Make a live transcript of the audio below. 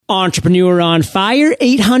Entrepreneur on Fire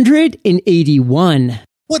 881.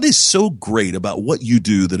 What is so great about what you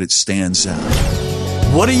do that it stands out?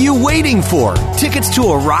 What are you waiting for? Tickets to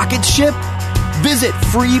a rocket ship? Visit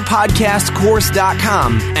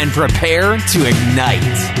freepodcastcourse.com and prepare to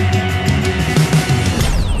ignite.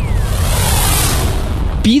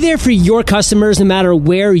 Be there for your customers no matter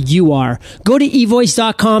where you are. Go to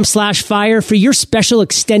evoice.com/fire for your special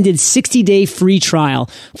extended 60-day free trial.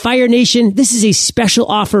 Fire Nation, this is a special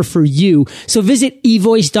offer for you. So visit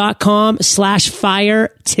evoice.com/fire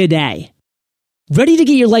today. Ready to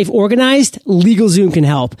get your life organized? LegalZoom can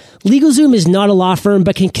help. LegalZoom is not a law firm,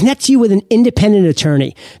 but can connect you with an independent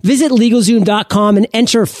attorney. Visit LegalZoom.com and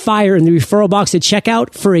enter FIRE in the referral box at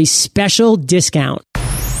checkout for a special discount.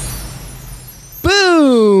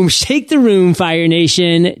 Boom! Shake the room, Fire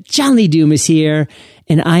Nation. John Lee Dumas here,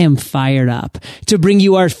 and I am fired up to bring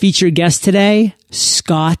you our featured guest today,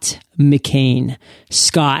 Scott McKain.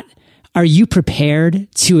 Scott, are you prepared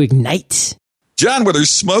to ignite? John, where there's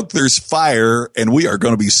smoke, there's fire, and we are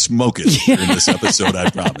going to be smoking in this episode, I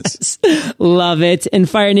promise. Love it. And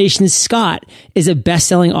Fire Nation, Scott is a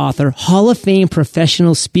best-selling author, Hall of Fame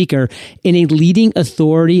professional speaker, and a leading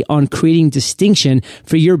authority on creating distinction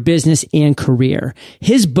for your business and career.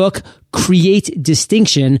 His book, Create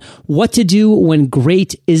Distinction, What to Do When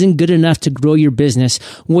Great Isn't Good Enough to Grow Your Business,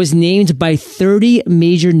 was named by 30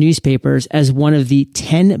 major newspapers as one of the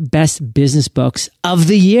 10 best business books of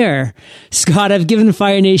the year. Scott, I've given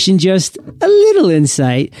Fire Nation just a little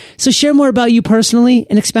insight. So share more about you personally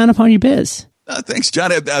and expound upon your biz. Thanks,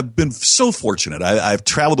 John. I've been so fortunate. I've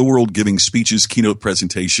traveled the world giving speeches, keynote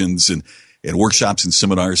presentations, and workshops and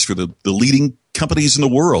seminars for the leading companies in the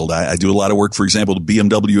world. I do a lot of work, for example, to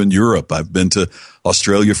BMW in Europe. I've been to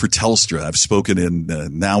Australia for Telstra. I've spoken in,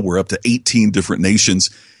 now we're up to 18 different nations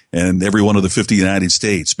and every one of the 50 United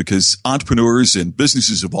States, because entrepreneurs and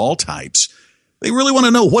businesses of all types, they really want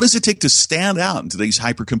to know, what does it take to stand out in today's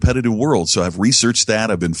hyper-competitive world? So I've researched that.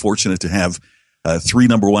 I've been fortunate to have 3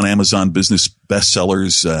 number 1 Amazon business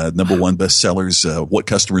bestsellers, number 1 bestsellers, What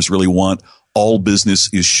Customers Really Want, All Business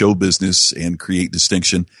is Show Business, and Create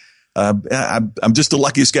Distinction. I'm just the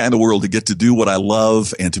luckiest guy in the world to get to do what I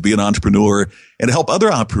love and to be an entrepreneur and to help other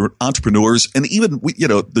entrepreneurs. And even,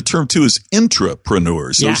 the term too is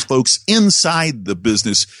intrapreneurs, those folks inside the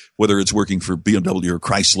business, whether it's working for BMW or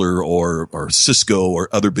Chrysler or Cisco or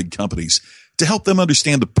other big companies, to help them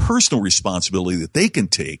understand the personal responsibility that they can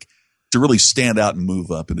take to really stand out and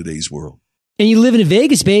move up in today's world. And you live in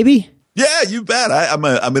Vegas, baby. Yeah, you bet. I'm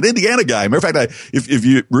an Indiana guy. Matter of fact, if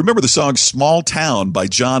you remember the song "Small Town" by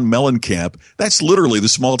John Mellencamp, that's literally the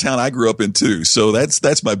small town I grew up in too. So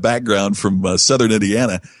that's my background from Southern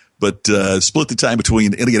Indiana. But split the time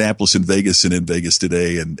between Indianapolis and Vegas, and in Vegas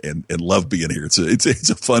today, and love being here. It's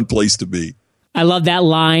a fun place to be. I love that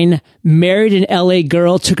line. Married an LA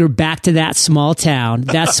girl, took her back to that small town.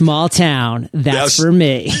 That small town, that's for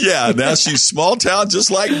me. Yeah, now she's small town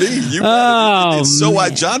just like me. It's so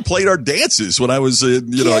why John played our dances when I was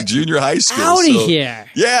in junior high school. Out of here.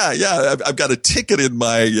 Yeah. I've got a ticket in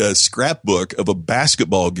my scrapbook of a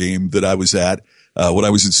basketball game that I was at when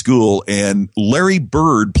I was in school, and Larry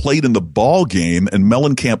Bird played in the ball game and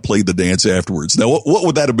Mellencamp played the dance afterwards. Now, what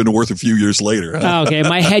would that have been worth a few years later? Huh? Okay,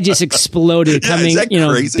 my head just exploded coming,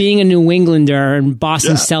 crazy? Being a New Englander and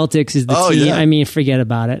Boston Celtics is the team. Yeah. I mean, forget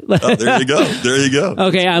about it. There you go.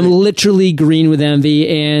 Okay, I'm literally green with envy,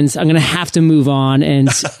 and I'm going to have to move on.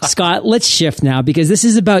 And Scott, let's shift now, because this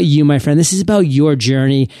is about you, my friend. This is about your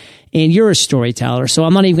journey. And you're a storyteller, so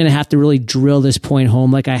I'm not even going to have to really drill this point home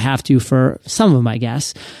like I have to for some of my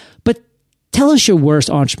guests. But tell us your worst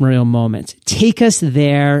entrepreneurial moment. Take us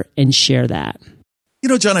there and share that.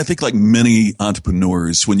 John, I think like many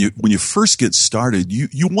entrepreneurs, when you first get started,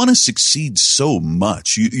 you want to succeed so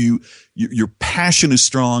much. Your passion is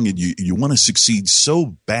strong, and you want to succeed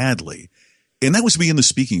so badly. And that was me in the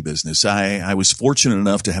speaking business. I was fortunate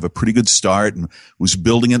enough to have a pretty good start and was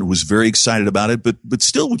building it, was very excited about it. But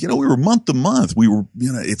still, we were month to month. We were,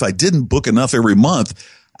 if I didn't book enough every month,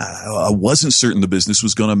 I wasn't certain the business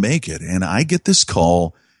was going to make it. And I get this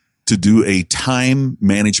call to do a time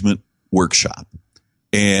management workshop.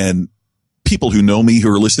 And people who know me,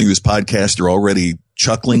 who are listening to this podcast, are already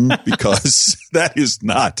chuckling because that is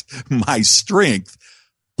not my strength.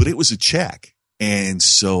 But it was a check. And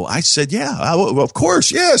so I said, of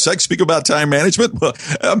course, yes, I can speak about time management. Well,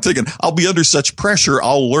 I'm thinking I'll be under such pressure,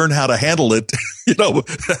 I'll learn how to handle it,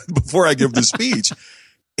 before I give the speech.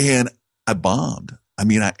 And I bombed. I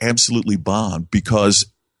mean, I absolutely bombed because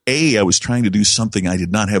A, I was trying to do something I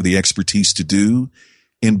did not have the expertise to do.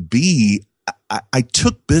 And B, I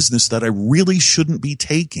took business that I really shouldn't be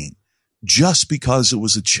taking just because it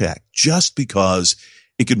was a check, just because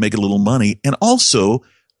it could make a little money. And also,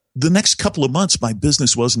 the next couple of months, my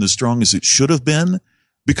business wasn't as strong as it should have been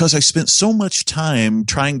because I spent so much time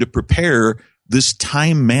trying to prepare this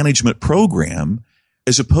time management program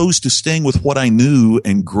as opposed to staying with what I knew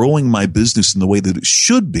and growing my business in the way that it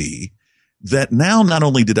should be, that now not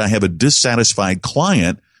only did I have a dissatisfied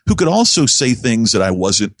client who could also say things that I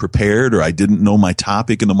wasn't prepared or I didn't know my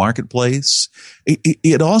topic in the marketplace,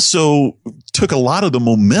 it also took a lot of the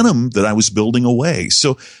momentum that I was building away.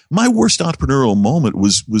 So my worst entrepreneurial moment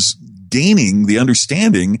was gaining the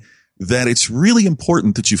understanding that it's really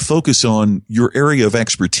important that you focus on your area of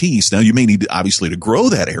expertise. Now, you may need obviously to grow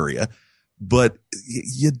that area, but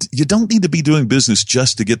you don't need to be doing business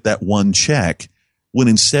just to get that one check, when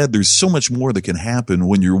instead there's so much more that can happen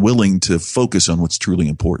when you're willing to focus on what's truly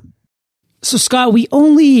important. So Scott, we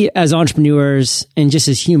only as entrepreneurs and just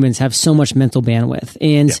as humans have so much mental bandwidth.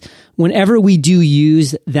 And whenever we do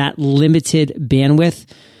use that limited bandwidth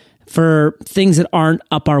for things that aren't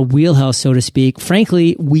up our wheelhouse, so to speak,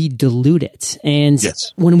 frankly, we dilute it. And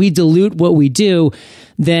when we dilute what we do,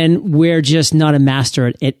 then we're just not a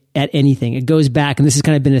master at anything. It goes back, and this has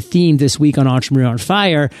kind of been a theme this week on Entrepreneur on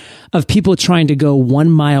Fire, of people trying to go 1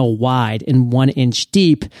 mile wide and 1 inch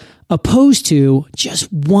deep, opposed to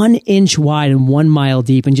just 1 inch wide and 1 mile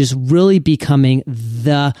deep, and just really becoming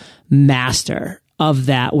the master of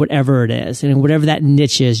that, whatever it is, and whatever that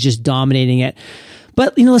niche is, just dominating it.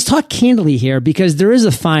 But, let's talk candidly here, because there is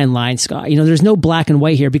a fine line, Scott. There's no black and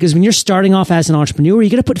white here, because when you're starting off as an entrepreneur, you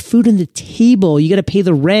got to put food on the table. You got to pay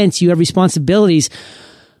the rent. You have responsibilities.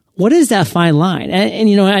 What is that fine line?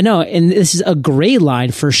 And I know, and this is a gray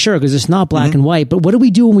line for sure, because it's not black and white. But what do we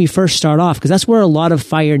do when we first start off? Because that's where a lot of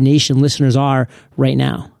Fire Nation listeners are right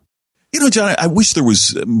now. John, I wish there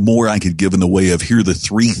was more I could give in the way of here are the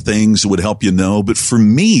 3 things that would help you know. But for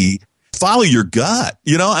me, follow your gut.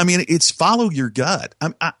 It's follow your gut.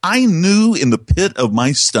 I knew in the pit of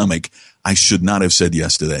my stomach, I should not have said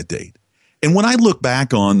yes to that date. And when I look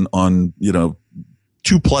back on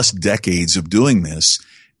 2+ decades of doing this,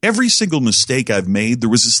 every single mistake I've made, there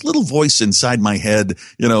was this little voice inside my head,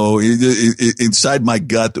 inside my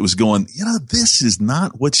gut that was going, this is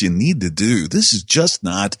not what you need to do. This is just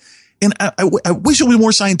not. And I wish it would be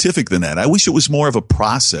more scientific than that. I wish it was more of a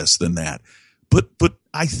process than that. But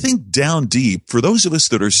I think down deep, for those of us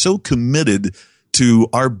that are so committed to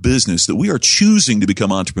our business that we are choosing to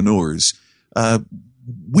become entrepreneurs,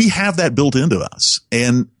 we have that built into us.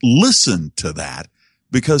 And listen to that,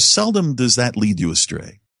 because seldom does that lead you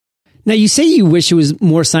astray. Now, you say you wish it was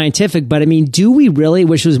more scientific, but do we really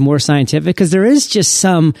wish it was more scientific? Because there is just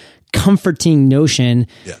some comforting notion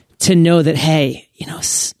to know that, hey,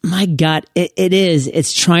 my gut,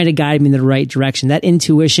 it's trying to guide me in the right direction. That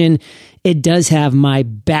intuition, it does have my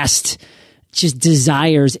best just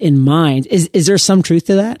desires in mind. Is there some truth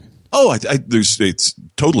to that? Oh, it's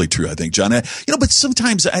totally true, I think, John. But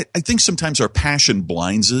sometimes I think sometimes our passion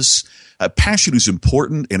blinds us. Passion is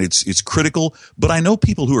important and it's critical, but I know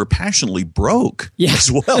people who are passionately broke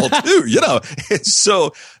as well, too, And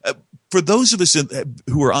so for those of us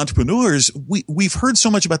who are entrepreneurs, we've heard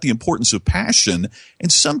so much about the importance of passion,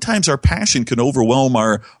 and sometimes our passion can overwhelm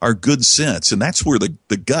our good sense. And that's where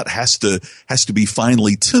the gut has to be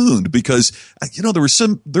finely tuned, because,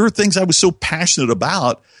 there are things I was so passionate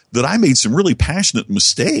about that I made some really passionate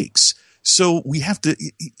mistakes. So we have to,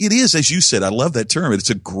 it is, as you said, I love that term.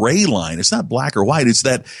 It's a gray line. It's not black or white. It's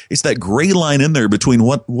that gray line in there between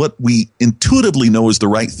what we intuitively know is the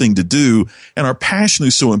right thing to do. And our passion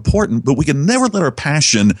is so important, but we can never let our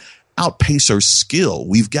passion outpace our skill.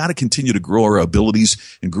 We've got to continue to grow our abilities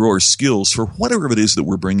and grow our skills for whatever it is that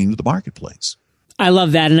we're bringing to the marketplace. I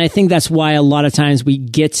love that. And I think that's why a lot of times we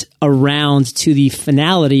get around to the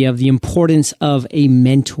finality of the importance of a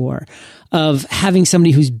mentor, of having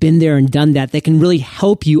somebody who's been there and done that can really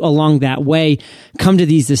help you along that way, come to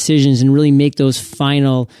these decisions and really make those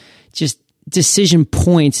final just decision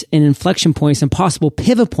points and inflection points and possible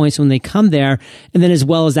pivot points when they come there. And then as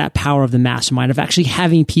well as that power of the mastermind, of actually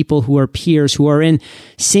having people who are peers, who are in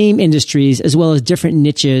same industries, as well as different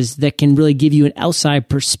niches, that can really give you an outside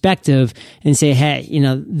perspective and say, hey,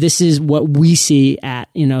 this is what we see at,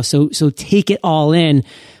 so take it all in.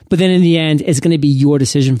 But then in the end, it's going to be your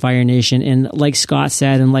decision, Fire Nation. And like Scott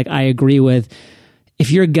said, and like I agree with,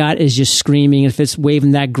 if your gut is just screaming, if it's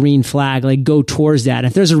waving that green flag, go towards that.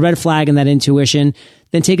 If there's a red flag in that intuition,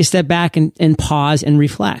 then take a step back and pause and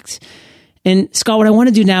reflect. And Scott, what I want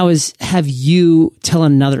to do now is have you tell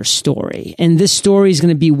another story. And this story is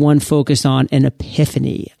going to be one focused on an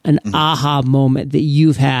epiphany, an aha moment that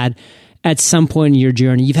you've had at some point in your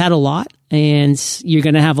journey? You've had a lot, and you're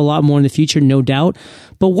going to have a lot more in the future, no doubt.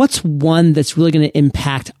 But what's one that's really going to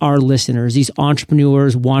impact our listeners, these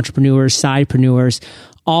entrepreneurs, wantrepreneurs, sidepreneurs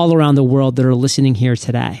all around the world that are listening here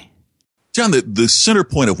today? John, the center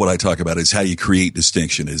point of what I talk about is how you create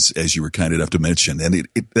distinction, as you were kind enough to mention. And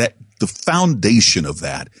the foundation of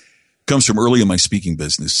that comes from early in my speaking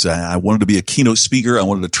business. I wanted to be a keynote speaker. I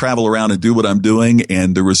wanted to travel around and do what I'm doing.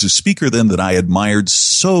 And there was a speaker then that I admired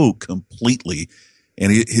so completely.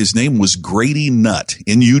 And his name was Grady Nutt,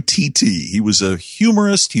 N-U-T-T. He was a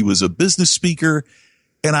humorist. He was a business speaker.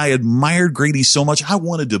 And I admired Grady so much. I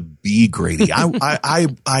wanted to be Grady. I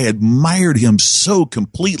admired him so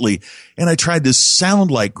completely. And I tried to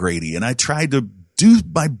sound like Grady, and I tried to do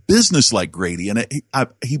my business like Grady. And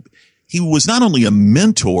he was not only a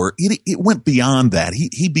mentor, it went beyond that.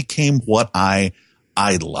 He became what I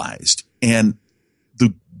idolized. And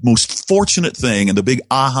the most fortunate thing and the big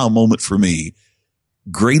aha moment for me,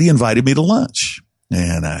 Grady invited me to lunch.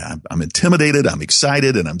 And I'm intimidated, I'm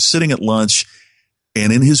excited, and I'm sitting at lunch.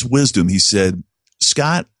 And in his wisdom, he said,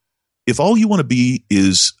 Scott, if all you want to be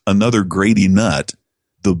is another Grady Nutt,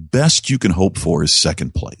 the best you can hope for is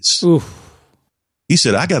second place. Oof. He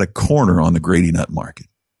said, I got a corner on the Grady Nutt market.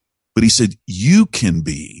 But he said, you can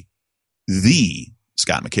be the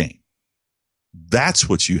Scott McKain. That's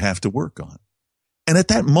what you have to work on. And at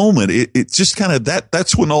that moment, it just kind of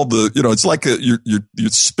that's when all the, it's like you're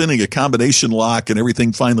spinning a combination lock and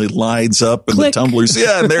everything finally lines up and Click. The tumblers.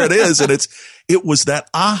 Yeah, and there it is. And it was that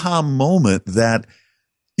aha moment that,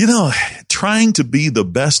 trying to be the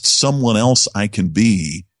best someone else I can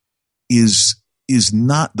be is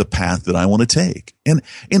not the path that I want to take. And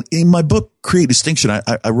in my book, Create Distinction,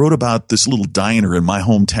 I wrote about this little diner in my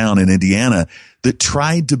hometown in Indiana that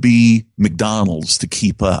tried to be McDonald's to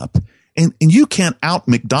keep up. And you can't out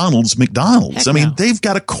McDonald's. Heck I mean, no. they've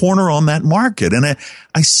got a corner on that market. And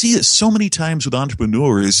I see it so many times with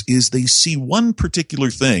entrepreneurs is they see one particular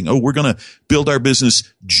thing. Oh, we're going to build our business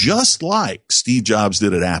just like Steve Jobs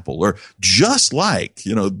did at Apple, or just like,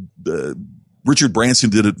 Richard Branson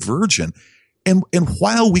did at Virgin. And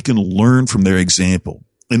while we can learn from their example,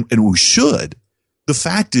 and we should, the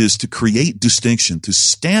fact is to create distinction, to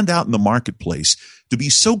stand out in the marketplace, to be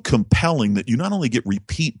so compelling that you not only get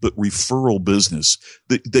repeat, but referral business,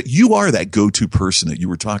 that you are that go-to person that you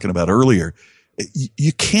were talking about earlier.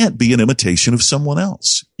 You can't be an imitation of someone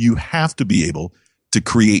else. You have to be able to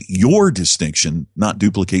create your distinction, not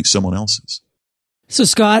duplicate someone else's. So,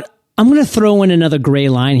 Scott, I'm going to throw in another gray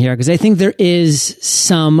line here because I think there is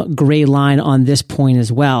some gray line on this point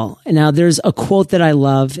as well. Now, there's a quote that I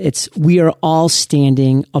love. It's, "We are all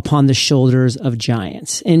standing upon the shoulders of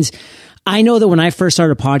giants." And I know that when I first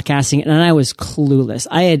started podcasting, and I was clueless,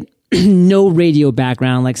 I had no radio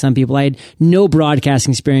background like some people. I had no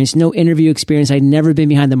broadcasting experience, no interview experience. I'd never been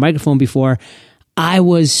behind the microphone before. I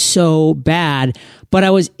was so bad, but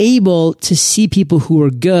I was able to see people who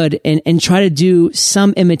were good and try to do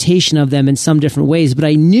some imitation of them in some different ways. But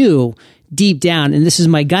I knew deep down, and this is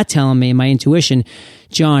my gut telling me, my intuition,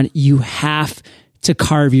 John, you have to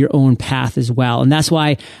carve your own path as well. And that's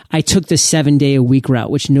why I took the 7-day-a-week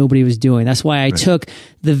route, which nobody was doing. That's why I took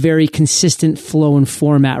the very consistent flow and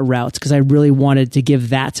format routes, because I really wanted to give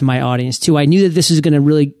that to my audience too. I knew that this was going to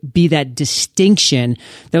really be that distinction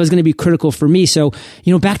that was going to be critical for me. So,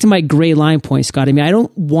 back to my gray line point, Scott, I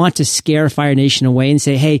don't want to scare Fire Nation away and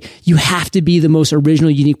say, hey, you have to be the most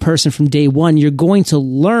original, unique person from day one. You're going to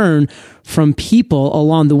learn from people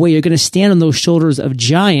along the way. You're going to stand on those shoulders of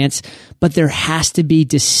giants, but there has to be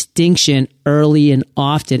distinction early and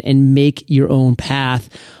often, and make your own path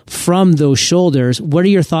from those shoulders. What are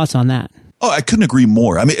your thoughts on that? Oh, I couldn't agree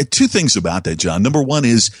more. Two things about that, John. Number one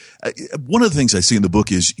is, one of the things I see in the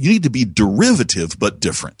book is you need to be derivative but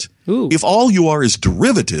different. Ooh. If all you are is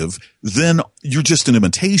derivative, then you're just an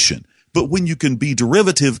imitation. But when you can be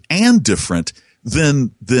derivative and different,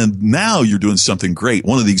 then now you're doing something great.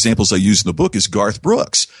 One of the examples I use in the book is Garth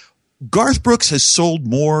Brooks. Garth Brooks has sold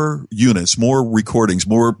more units, more recordings,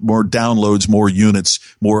 more downloads, more units,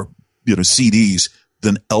 more CDs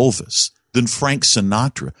than Elvis, than Frank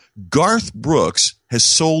Sinatra. Garth Brooks has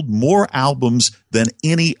sold more albums than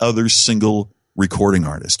any other single recording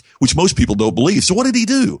artist, which most people don't believe. So what did he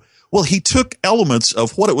do? Well, he took elements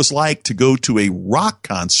of what it was like to go to a rock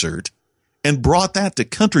concert and brought that to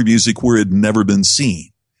country music where it had never been seen.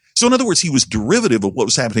 So in other words, he was derivative of what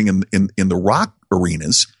was happening in the rock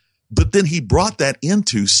arenas, But then he brought that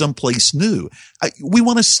into someplace new. We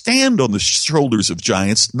want to stand on the shoulders of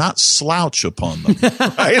giants, not slouch upon them,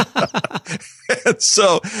 right? And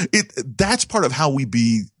so that's part of how we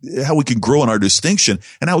can grow in our distinction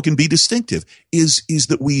and how it can be distinctive is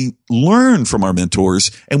that we learn from our mentors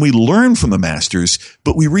and we learn from the masters,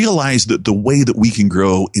 but we realize that the way that we can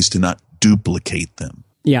grow is to not duplicate them.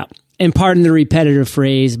 Yeah. And pardon the repetitive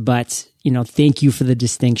phrase, but thank you for the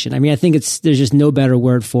distinction. I mean, I think there's just no better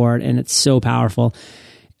word for it, and it's so powerful.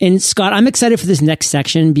 And Scott, I'm excited for this next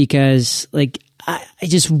section because I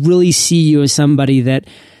just really see you as somebody that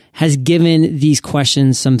has given these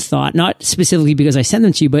questions some thought, not specifically because I sent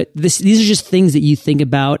them to you, but these are just things that you think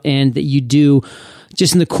about and that you do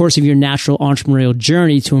just in the course of your natural entrepreneurial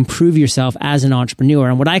journey to improve yourself as an entrepreneur.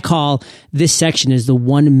 And what I call this section is the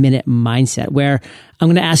 1 minute mindset, where I'm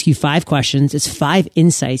going to ask you 5 questions. It's 5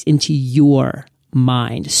 insights into your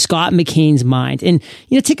mind, Scott McKain's mind. And,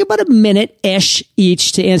 take about a minute-ish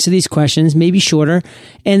each to answer these questions, maybe shorter.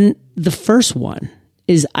 And the first one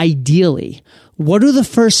is ideally, what do the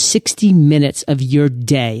first 60 minutes of your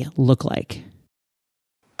day look like?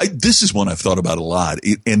 This is one I've thought about a lot,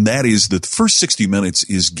 and that is the first 60 minutes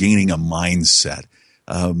is gaining a mindset.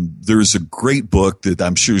 There's a great book that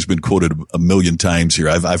I'm sure has been quoted a million times here.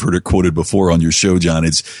 I've heard it quoted before on your show, John.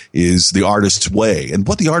 Is The Artist's Way. And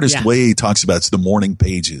what The Artist's Way talks about is the morning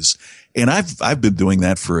pages. And I've been doing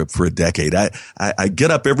that for a decade. I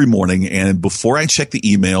get up every morning, and before I check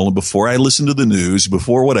the email and before I listen to the news,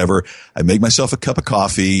 before whatever, I make myself a cup of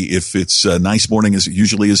coffee. If it's a nice morning, as it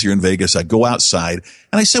usually is here in Vegas, I go outside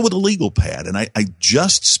and I sit with a legal pad, and I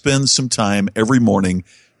just spend some time every morning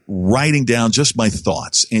writing down just my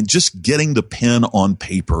thoughts and just getting the pen on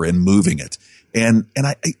paper and moving it. And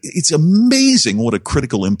it's amazing what a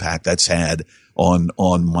critical impact that's had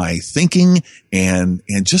on my thinking and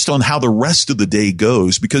just on how the rest of the day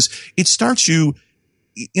goes, because it starts you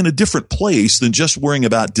in a different place than just worrying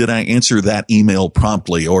about, did I answer that email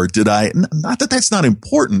promptly, or did I, not that that's not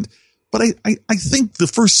important, but I think the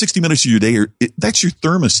first 60 minutes of your day that's your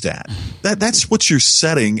thermostat. That's what you're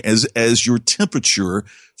setting as your temperature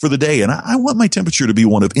for the day. And I want my temperature to be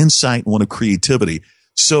one of insight and one of creativity.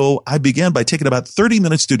 So I began by taking about 30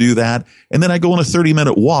 minutes to do that. And then I go on a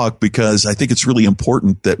 30-minute walk because I think it's really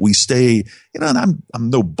important that we stay, and I'm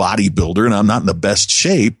no bodybuilder and I'm not in the best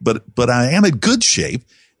shape, but I am in good shape.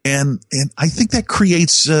 And I think that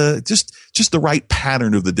creates, just the right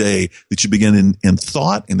pattern of the day that you begin in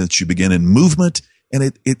thought and that you begin in movement.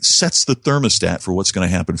 And it sets the thermostat for what's going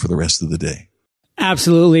to happen for the rest of the day.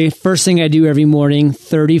 Absolutely. First thing I do every morning,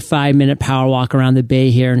 35-minute power walk around the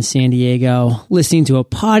bay here in San Diego, listening to a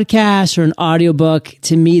podcast or an audiobook.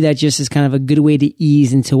 To me, that just is kind of a good way to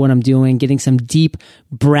ease into what I'm doing, getting some deep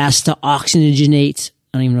breaths to oxygenate.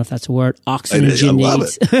 I don't even know if that's a word,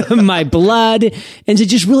 oxygenate my blood, and to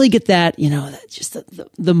just really get that, just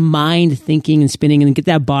the mind thinking and spinning and get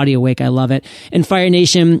that body awake. I love it. And Fire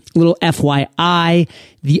Nation, little FYI,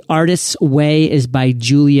 The Artist's Way is by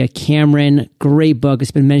Julia Cameron. Great book.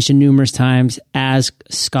 It's been mentioned numerous times, as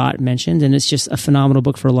Scott mentioned, and it's just a phenomenal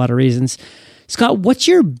book for a lot of reasons. Scott, what's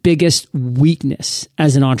your biggest weakness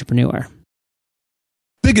as an entrepreneur?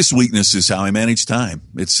 Biggest weakness is how I manage time.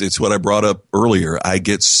 It's what I brought up earlier. I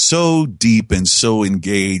get so deep and so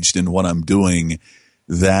engaged in what I'm doing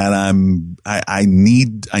that I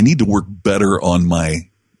need to work better on my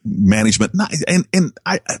management.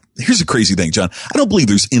 Here's the crazy thing, John. I don't believe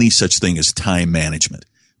there's any such thing as time management,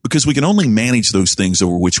 because we can only manage those things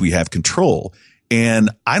over which we have control. And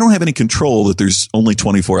I don't have any control that there's only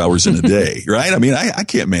 24 hours in a day, right? I mean, I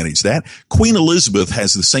can't manage that. Queen Elizabeth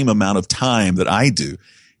has the same amount of time that I do.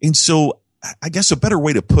 And so I guess a better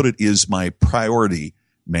way to put it is my priority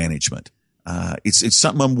management. It's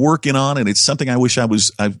something I'm working on, and it's something I wish I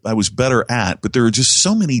was better at, but there are just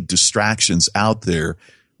so many distractions out there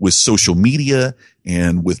with social media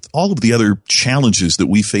and with all of the other challenges that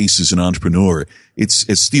we face as an entrepreneur. It's,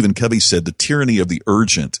 as Stephen Covey said, the tyranny of the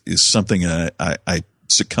urgent is something I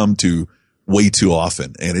succumb to way too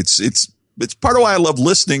often. And it's part of why I love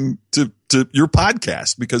listening to your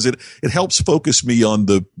podcast, because it helps focus me on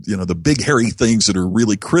the big hairy things that are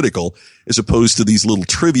really critical, as opposed to these little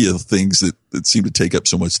trivia things that seem to take up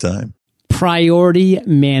so much time. Priority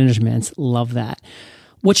management. Love that.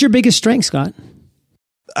 What's your biggest strength, Scott?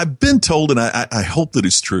 I've been told, and I hope that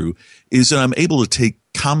it's true, is that I'm able to take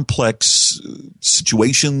complex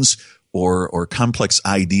situations or complex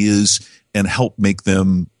ideas and help make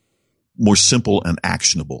them more simple and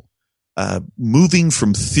actionable. Moving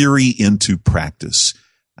from theory into practice.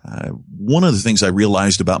 One of the things I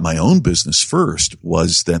realized about my own business first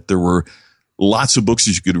was that there were lots of books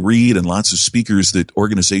that you could read and lots of speakers that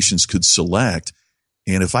organizations could select.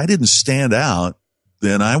 And if I didn't stand out,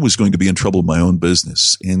 then I was going to be in trouble with my own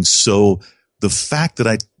business. And so the fact that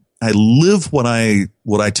I live what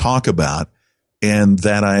I talk about, and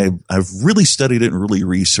that I've really studied it and really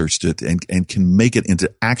researched it and can make it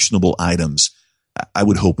into actionable items, I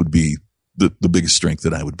would hope would be the biggest strength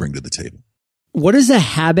that I would bring to the table. What is a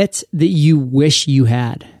habit that you wish you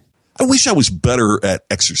had? I wish I was better at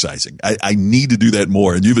exercising. I need to do that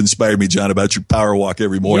more. And you've inspired me, John, about your power walk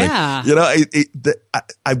every morning. Yeah. You know,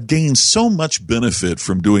 I've gained so much benefit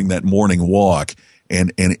from doing that morning walk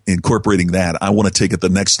and incorporating that. I want to take it the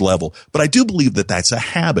next level. But I do believe that that's a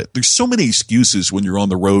habit. There's so many excuses when you're on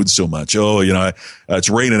the road so much. Oh, you know, it's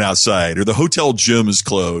raining outside, or the hotel gym is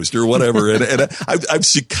closed, or whatever. and I've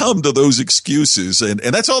succumbed to those excuses. And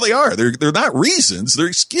that's all they are. They're not reasons. They're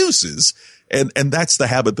excuses. And that's the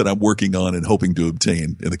habit that I'm working on and hoping to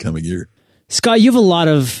obtain in the coming year. Scott, you have a lot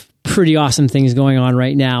of pretty awesome things going on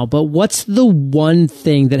right now, but what's the one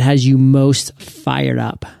thing that has you most fired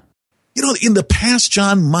up? You know, in the past,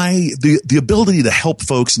 John, the ability to help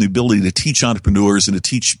folks and the ability to teach entrepreneurs and to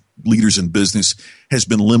teach leaders in business has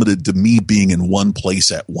been limited to me being in one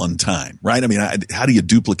place at one time, right? I mean, how do you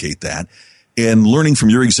duplicate that? And learning from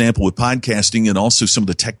your example with podcasting and also some of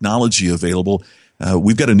the technology available,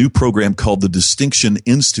 we've got a new program called the Distinction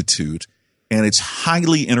Institute, and it's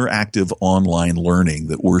highly interactive online learning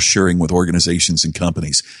that we're sharing with organizations and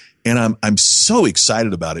companies. And I'm so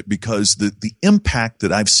excited about it because the impact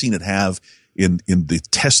that I've seen it have in the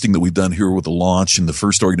testing that we've done here with the launch and the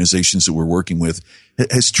first organizations that we're working with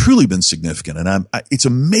has truly been significant. And it's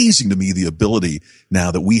amazing to me the ability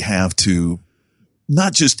now that we have to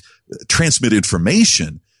not just transmit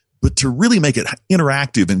information, but to really make it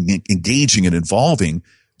interactive and engaging and involving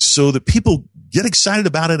so that people get excited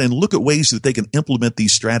about it and look at ways that they can implement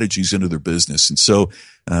these strategies into their business. And so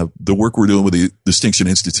the work we're doing with the Distinction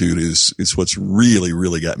Institute is what's really,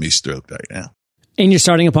 really got me stoked right now. And you're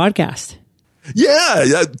starting a podcast.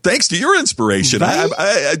 Yeah, thanks to your inspiration.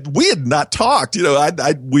 Right? We had not talked, you know,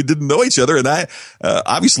 we didn't know each other, and I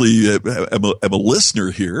obviously am a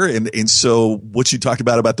listener here. And so what you talked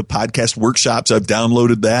about the podcast workshops, I've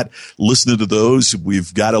downloaded that, listened to those.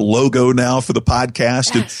 We've got a logo now for the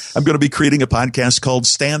podcast. Yes. And I'm going to be creating a podcast called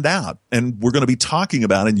Stand Out. And we're going to be talking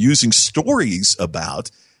about and using stories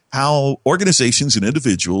about how organizations and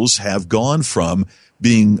individuals have gone from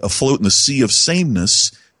being afloat in the sea of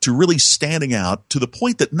sameness to really standing out to the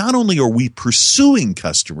point that not only are we pursuing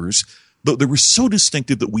customers, but they were so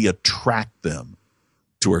distinctive that we attract them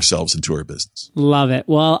to ourselves and to our business. Love it.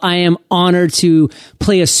 Well, I am honored to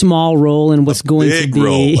play a small role in what's going to be a big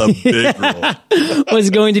role. What's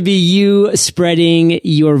going to be you spreading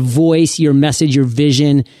your voice, your message, your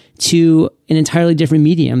vision to an entirely different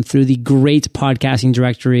medium through the great podcasting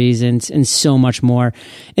directories and so much more.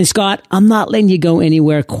 And Scott, I'm not letting you go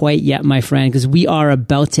anywhere quite yet, my friend, because we are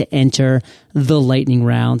about to enter the lightning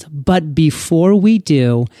round. But before we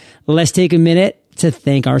do, let's take a minute to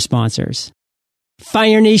thank our sponsors.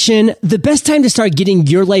 Fire Nation, the best time to start getting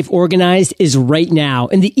your life organized is right now,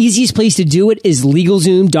 and the easiest place to do it is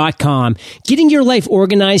LegalZoom.com. Getting your life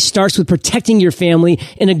organized starts with protecting your family,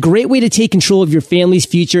 and a great way to take control of your family's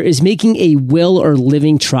future is making a will or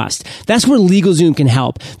living trust. That's where LegalZoom can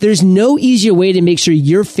help. There's no easier way to make sure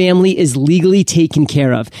your family is legally taken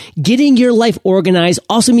care of. Getting your life organized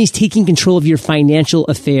also means taking control of your financial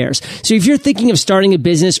affairs. So if you're thinking of starting a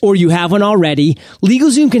business or you have one already,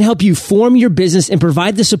 LegalZoom can help you form your business and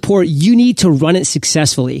provide the support you need to run it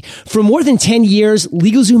successfully. For more than 10 years,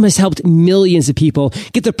 LegalZoom has helped millions of people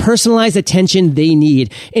get the personalized attention they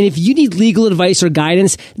need. And if you need legal advice or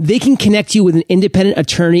guidance, they can connect you with an independent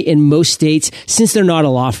attorney in most states since they're not a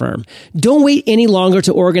law firm. Don't wait any longer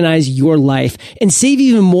to organize your life and save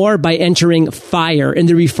even more by entering FIRE in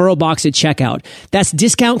the referral box at checkout. That's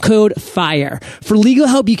discount code FIRE. For legal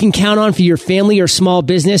help you can count on for your family or small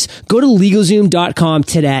business, go to LegalZoom.com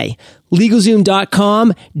today.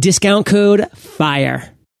 LegalZoom.com, discount code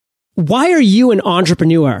FIRE. Why are you an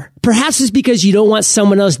entrepreneur? Perhaps it's because you don't want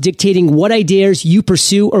someone else dictating what ideas you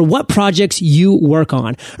pursue or what projects you work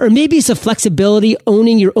on. Or maybe it's the flexibility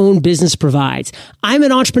owning your own business provides. I'm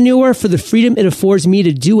an entrepreneur for the freedom it affords me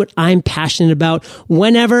to do what I'm passionate about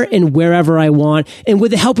whenever and wherever I want. And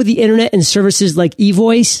with the help of the internet and services like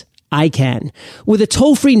eVoice, I can. With a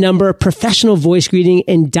toll-free number, professional voice greeting,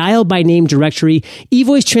 and dial-by-name directory,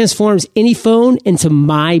 eVoice transforms any phone into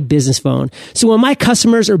my business phone. So when my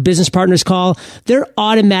customers or business partners call, they're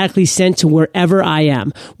automatically sent to wherever I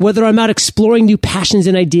am. Whether I'm out exploring new passions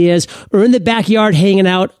and ideas or in the backyard hanging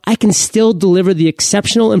out, I can still deliver the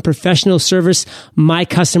exceptional and professional service my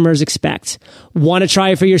customers expect. Want to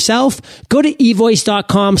try it for yourself? Go to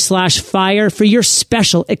evoice.com/fire for your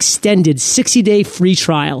special extended 60-day free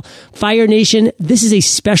trial. Fire Nation, this is a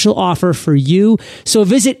special offer for you. So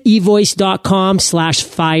visit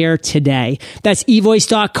evoice.com/fire today. That's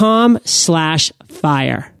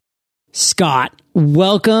evoice.com/fire. Scott,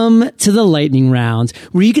 welcome to the lightning round,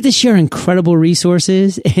 where you get to share incredible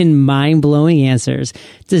resources and mind-blowing answers.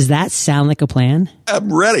 Does that sound like a plan?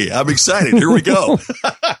 I'm ready. I'm excited. Here we go.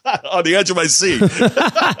 On the edge of my seat.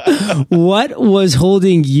 What was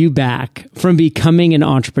holding you back from becoming an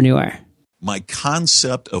entrepreneur? My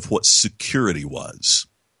concept of what security was.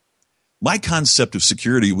 My concept of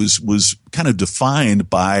security was kind of defined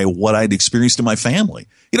by what I'd experienced in my family.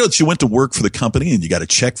 You know, that you went to work for the company and you got a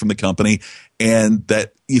check from the company, and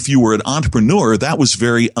that if you were an entrepreneur, that was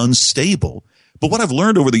very unstable. But what I've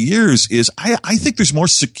learned over the years is I think there's more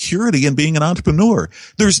security in being an entrepreneur.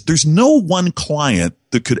 There's no one client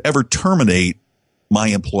that could ever terminate my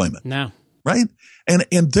employment. No. Right?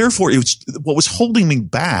 And therefore what was holding me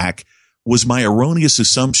back was my erroneous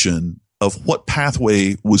assumption of what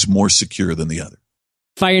pathway was more secure than the other.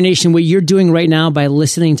 Fire Nation, what you're doing right now by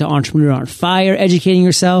listening to Entrepreneur on Fire, educating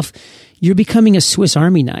yourself, you're becoming a Swiss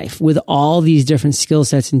Army knife with all these different skill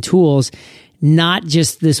sets and tools, not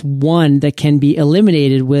just this one that can be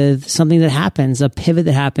eliminated with something that happens, a pivot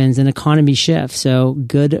that happens, an economy shift. So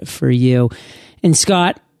good for you. And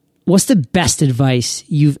Scott, what's the best advice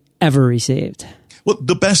you've ever received? Well,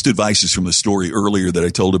 the best advice is from the story earlier that I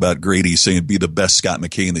told about Grady saying, be the best Scott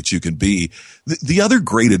McKain that you can be. The other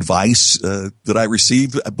great advice that I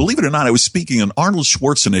received, believe it or not, I was speaking and Arnold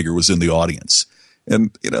Schwarzenegger was in the audience.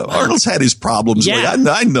 And, you know, wow. Arnold's had his problems. Yeah.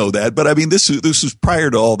 Like, I know that. But I mean, this was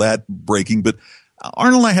prior to all that breaking. But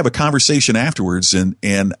Arnold and I have a conversation afterwards, and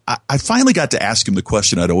I finally got to ask him the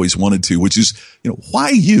question I'd always wanted to, which is, you know, why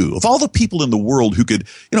you? Of all the people in the world who could,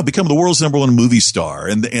 you know, become the world's number one movie star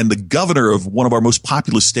and the governor of one of our most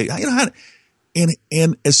populous states, you know, and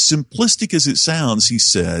as simplistic as it sounds, he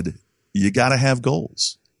said, you got to have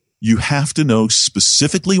goals. You have to know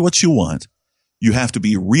specifically what you want. You have to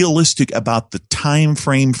be realistic about the time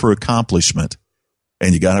frame for accomplishment,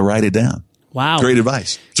 and you got to write it down. Wow. Great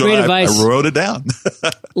advice. So Great advice. I wrote it down.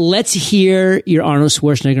 Let's hear your Arnold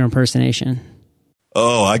Schwarzenegger impersonation.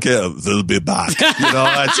 Oh, I can't. They'll be back. You know,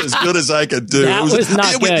 that's as good as I could do. That was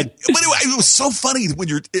not good. It was so funny when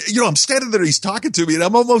I'm standing there, he's talking to me, and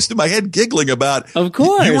I'm almost in my head giggling about, of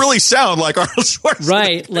course, you really sound like Arnold Schwarzenegger.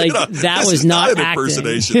 Right. Like, you know, that was not an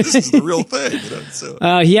impersonation. This is the real thing. You know, so.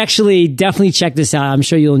 He actually definitely checked this out. I'm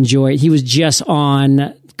sure you'll enjoy it. He was just on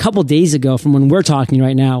a couple days ago from when we're talking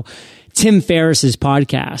right now, Tim Ferriss's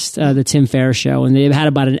podcast, the Tim Ferriss Show, and they've had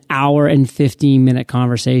about an hour and 15-minute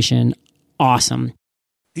conversation. Awesome.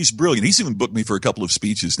 He's brilliant. He's even booked me for a couple of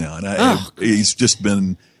speeches now, and he's just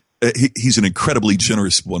been. He's an incredibly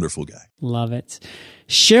generous, wonderful guy. Love it.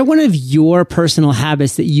 Share one of your personal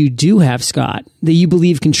habits that you do have, Scott, that you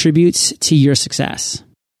believe contributes to your success.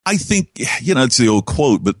 I think, you know, it's the old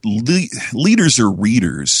quote, but leaders are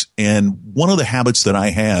readers, and one of the habits that I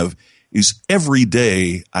have is every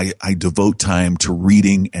day I devote time to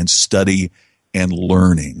reading and study and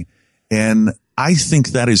learning. And I think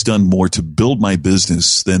that has done more to build my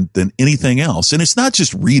business than anything else. And it's not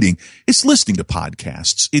just reading, it's listening to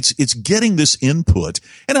podcasts. It's getting this input.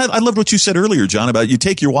 And I loved what you said earlier, John, about you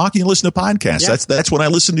take your walk and you listen to podcasts. Yeah. That's when I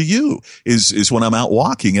listen to you is when I'm out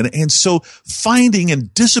walking. And so finding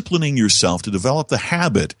and disciplining yourself to develop the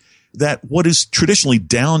habit that what is traditionally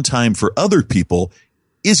downtime for other people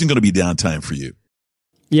isn't going to be downtime for you.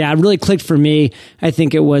 Yeah, it really clicked for me. I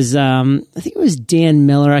think it was Dan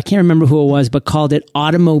Miller. I can't remember who it was, but called it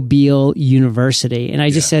Automobile University. And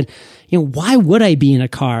I just said, you know, why would I be in a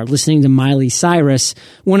car listening to Miley Cyrus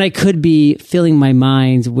when I could be filling my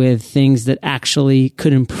mind with things that actually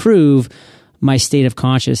could improve my state of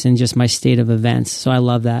conscious and just my state of events? So I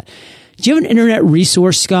love that. Do you have an internet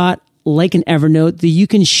resource, Scott, like an Evernote that you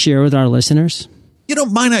can share with our listeners? You know,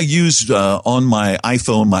 mine I used on my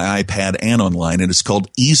iPhone, my iPad, and online, and it's called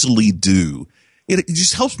Easily Do. It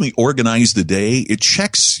just helps me organize the day. It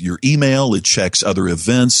checks your email, it checks other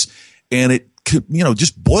events, and it, you know,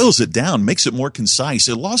 just boils it down, makes it more concise.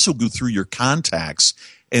 It'll also go through your contacts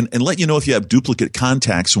and let you know if you have duplicate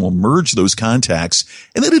contacts, and we'll merge those contacts.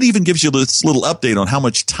 And then it even gives you this little update on how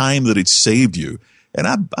much time that it's saved you. And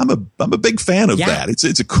I'm a big fan of that.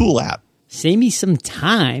 It's a cool app. Save me some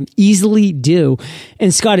time. Easily do.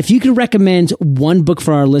 And Scott, if you could recommend one book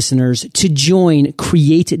for our listeners to join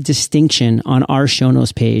Create Distinction on our show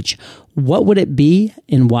notes page, what would it be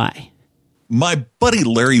and why? My buddy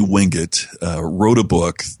Larry Winget wrote a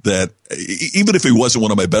book that even if he wasn't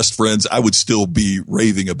one of my best friends, I would still be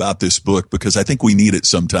raving about this book because I think we need it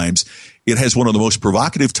sometimes. It has one of the most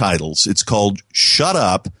provocative titles. It's called Shut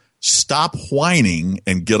Up, Stop Whining,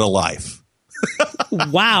 and Get a Life.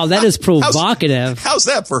 Wow, that is provocative. How's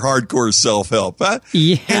that for hardcore self-help? Huh?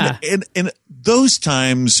 Yeah. And those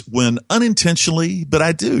times when unintentionally, but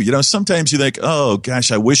I do, sometimes you think, oh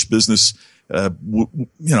gosh, I wish business, I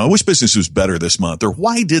wish business was better this month, or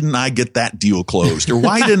why didn't I get that deal closed, or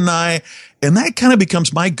why didn't I? And that kind of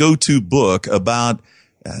becomes my go-to book about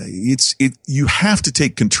you have to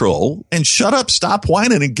take control and shut up, stop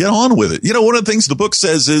whining, and get on with it. One of the things the book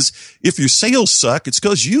says is if your sales suck, it's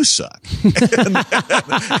because you suck. and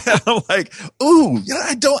I'm like, ooh,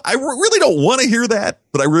 I really don't want to hear that,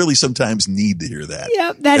 but I really sometimes need to hear that.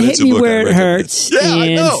 Yep, that hit me where it hurts. Yeah,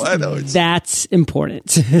 I know. That's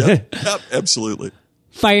important. Yep, absolutely.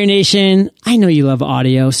 Fire Nation, I know you love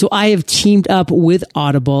audio, so I have teamed up with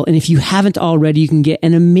Audible, and if you haven't already, you can get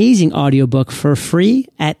an amazing audiobook for free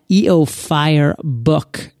at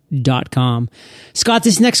eofirebook.com. Scott,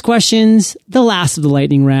 this next question's the last of the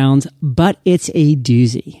lightning round, but it's a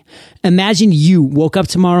doozy. Imagine you woke up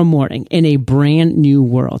tomorrow morning in a brand new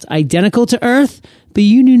world, identical to Earth, but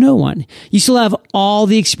you knew no one. You still have all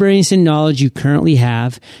the experience and knowledge you currently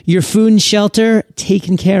have, your food and shelter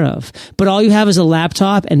taken care of, but all you have is a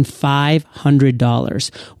laptop and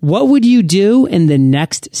 $500. What would you do in the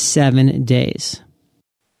next 7 days?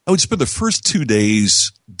 I would spend the first 2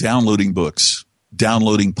 days downloading books,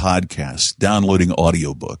 downloading podcasts, downloading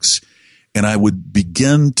audiobooks, and I would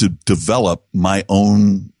begin to develop my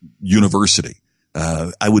own university.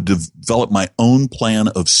 I would develop my own plan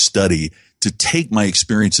of study to take my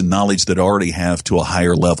experience and knowledge that I already have to a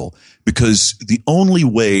higher level, because the only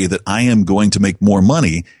way that I am going to make more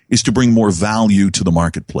money is to bring more value to the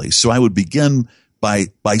marketplace. So I would begin by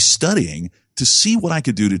studying to see what I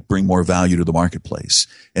could do to bring more value to the marketplace.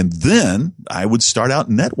 And then I would start out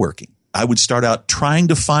networking. I would start out trying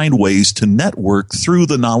to find ways to network through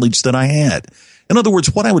the knowledge that I had. In other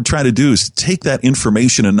words, what I would try to do is take that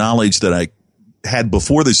information and knowledge that I had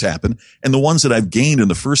before this happened and the ones that I've gained in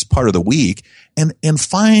the first part of the week and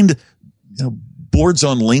find boards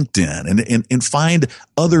on LinkedIn and find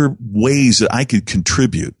other ways that I could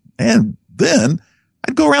contribute. And then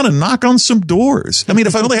I'd go around and knock on some doors. I mean,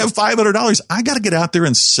 if I only have $500, I got to get out there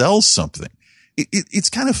and sell something. It's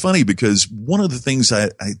kind of funny because one of the things I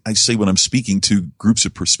say when I'm speaking to groups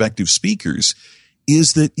of prospective speakers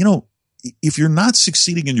is that, if you're not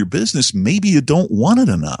succeeding in your business, maybe you don't want it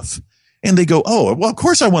enough. And they go, oh, well, of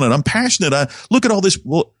course I want it. I'm passionate. I look at all this.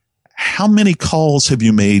 Well, how many calls have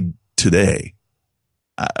you made today?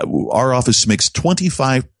 Our office makes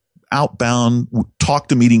 25 outbound talk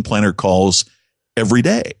to meeting planner calls every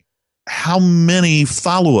day. How many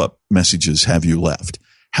follow-up messages have you left?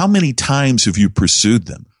 How many times have you pursued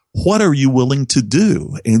them? What are you willing to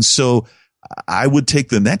do? And so I would take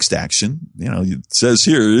the next action. It says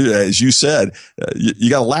here, as you said, you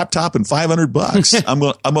got a laptop and $500.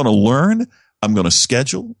 I'm going to learn. I'm going to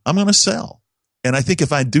schedule. I'm going to sell. And I think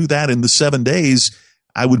if I do that in the 7 days,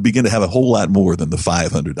 I would begin to have a whole lot more than the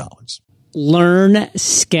 $500. Learn,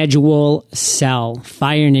 schedule, sell.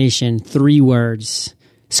 Fire Nation, 3 words.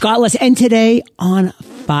 Scott, let's end today on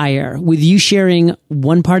fire with you sharing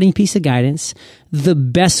one parting piece of guidance, the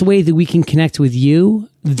best way that we can connect with you,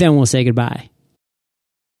 then we'll say goodbye.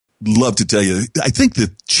 Love to tell you, I think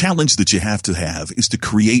the challenge that you have is to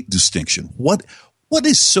create distinction. What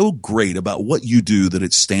is so great about what you do that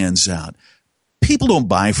it stands out? People don't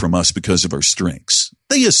buy from us because of our strengths.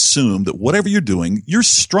 They assume that whatever you're doing, you're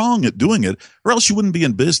strong at doing it, or else you wouldn't be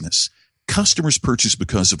in business. Customers purchase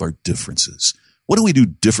because of our differences. What do we do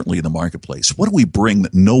differently in the marketplace? What do we bring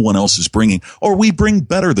that no one else is bringing, or we bring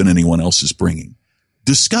better than anyone else is bringing?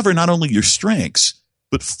 Discover not only your strengths,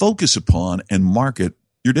 but focus upon and market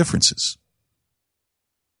your differences.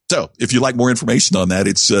 So if you'd like more information on that,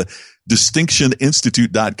 it's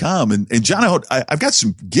distinctioninstitute.com. And John, I've got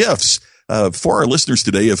some gifts for our listeners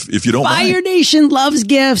today, if you don't mind. Fire Nation loves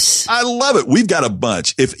gifts. I love it. We've got a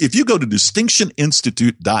bunch. If you go to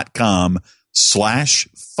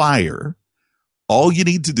distinctioninstitute.com/fire, All you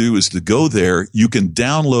need to do is to go there. You can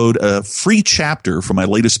download a free chapter from my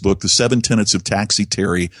latest book, The 7 Tenets of Taxi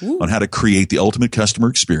Terry, on how to create the ultimate customer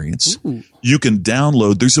experience. Ooh. You can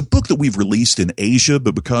download, there's a book that we've released in Asia,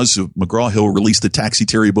 but because of McGraw-Hill released the Taxi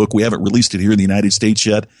Terry book, we haven't released it here in the United States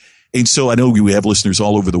yet. And so I know we have listeners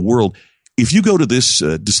all over the world. If you go to this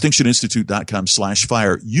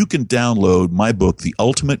distinctioninstitute.com/fire, you can download my book, The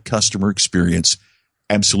Ultimate Customer Experience,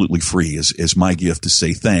 absolutely free as my gift to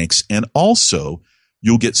say thanks. And also,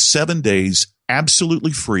 you'll get 7 days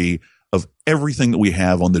absolutely free of everything that we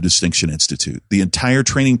have on the Distinction Institute. The entire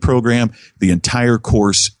training program, the entire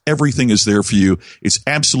course, everything is there for you. It's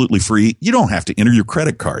absolutely free. You don't have to enter your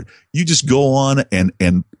credit card. You just go on and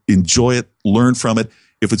enjoy it, learn from it.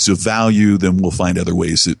 If it's of value, then we'll find other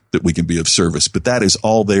ways that we can be of service. But that is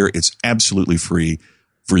all there. It's absolutely free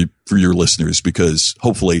for your listeners, because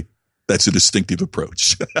hopefully that's a distinctive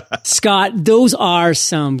approach. Scott, those are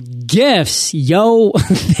some gifts. Yo,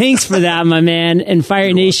 thanks for that, my man. And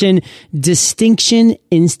Fire Nation,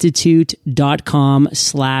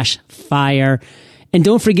 distinctioninstitute.com/fire. And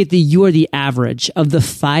don't forget that you are the average of the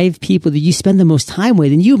 5 people that you spend the most time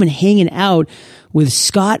with. And you've been hanging out with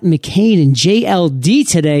Scott McKain and JLD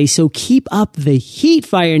today. So keep up the heat,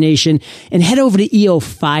 Fire Nation, and head over to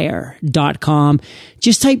eofire.com.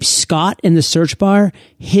 Just type Scott in the search bar.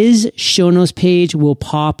 His show notes page will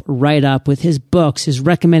pop right up with his books, his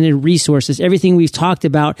recommended resources, everything we've talked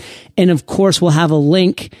about. And of course, we'll have a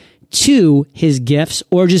link to his gifts,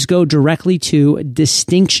 or just go directly to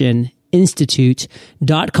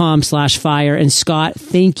distinctioninstitute.com/fire. And Scott,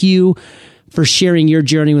 thank you for sharing your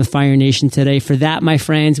journey with Fire Nation today. For that, my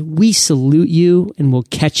friends, we salute you, and we'll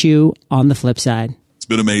catch you on the flip side. It's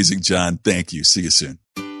been amazing, John. Thank you. See you soon.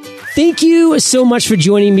 Thank you so much for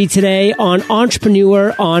joining me today on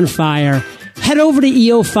Entrepreneur on Fire. Head over to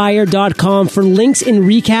eofire.com for links and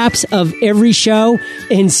recaps of every show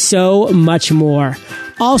and so much more.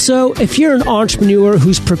 Also, if you're an entrepreneur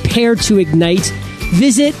who's prepared to ignite,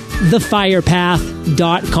 visit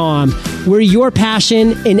thefirepath.com, where your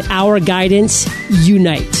passion and our guidance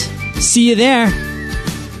unite. See you there.